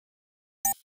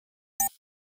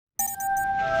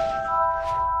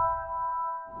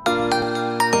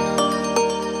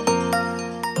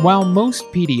While most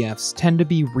PDFs tend to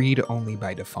be read-only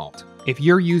by default, if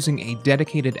you're using a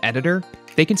dedicated editor,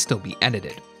 they can still be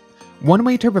edited. One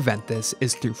way to prevent this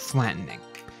is through flattening.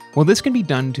 While this can be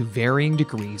done to varying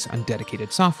degrees on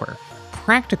dedicated software,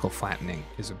 practical flattening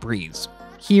is a breeze.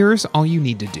 Here's all you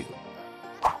need to do.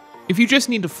 If you just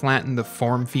need to flatten the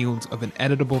form fields of an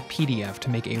editable PDF to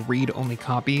make a read-only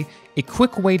copy, a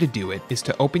quick way to do it is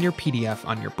to open your PDF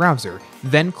on your browser,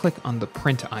 then click on the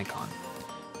print icon.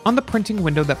 On the printing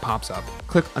window that pops up,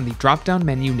 click on the drop-down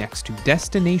menu next to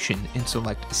Destination and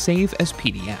select Save as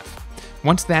PDF.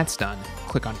 Once that's done,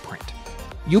 click on Print.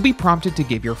 You'll be prompted to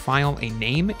give your file a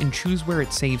name and choose where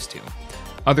it saves to.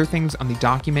 Other things on the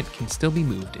document can still be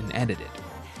moved and edited.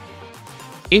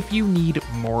 If you need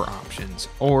more options,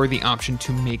 or the option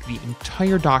to make the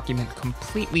entire document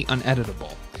completely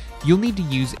uneditable, you'll need to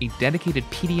use a dedicated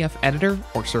PDF editor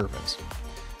or service.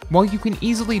 While you can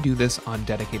easily do this on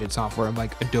dedicated software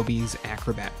like Adobe's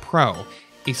Acrobat Pro,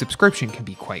 a subscription can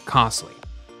be quite costly.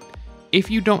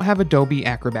 If you don't have Adobe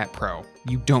Acrobat Pro,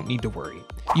 you don't need to worry.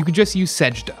 You can just use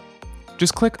Sejda.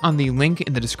 Just click on the link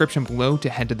in the description below to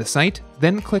head to the site,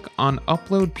 then click on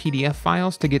Upload PDF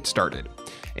Files to get started.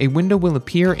 A window will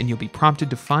appear and you'll be prompted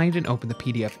to find and open the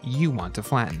PDF you want to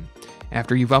flatten.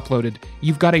 After you've uploaded,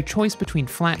 you've got a choice between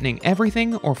flattening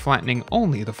everything or flattening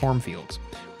only the form fields.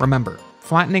 Remember,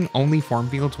 flattening only form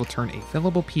fields will turn a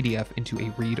fillable PDF into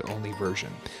a read-only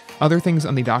version. Other things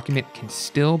on the document can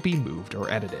still be moved or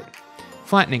edited.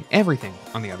 Flattening everything,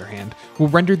 on the other hand, will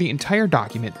render the entire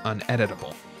document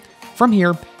uneditable. From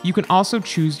here, you can also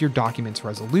choose your document's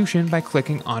resolution by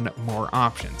clicking on More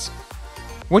Options.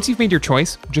 Once you've made your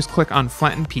choice, just click on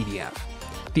Flatten PDF.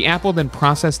 The app will then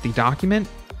process the document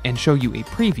and show you a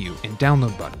preview and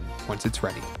download button once it's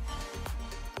ready.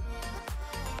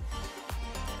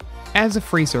 As a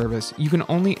free service, you can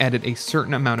only edit a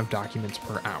certain amount of documents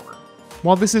per hour.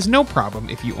 While this is no problem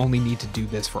if you only need to do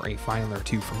this for a file or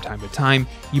two from time to time,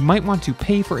 you might want to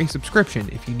pay for a subscription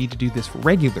if you need to do this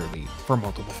regularly for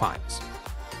multiple files.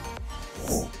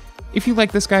 If you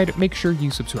like this guide, make sure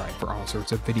you subscribe for all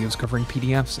sorts of videos covering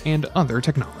PDFs and other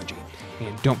technology.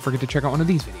 And don't forget to check out one of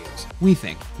these videos. We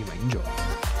think you might enjoy.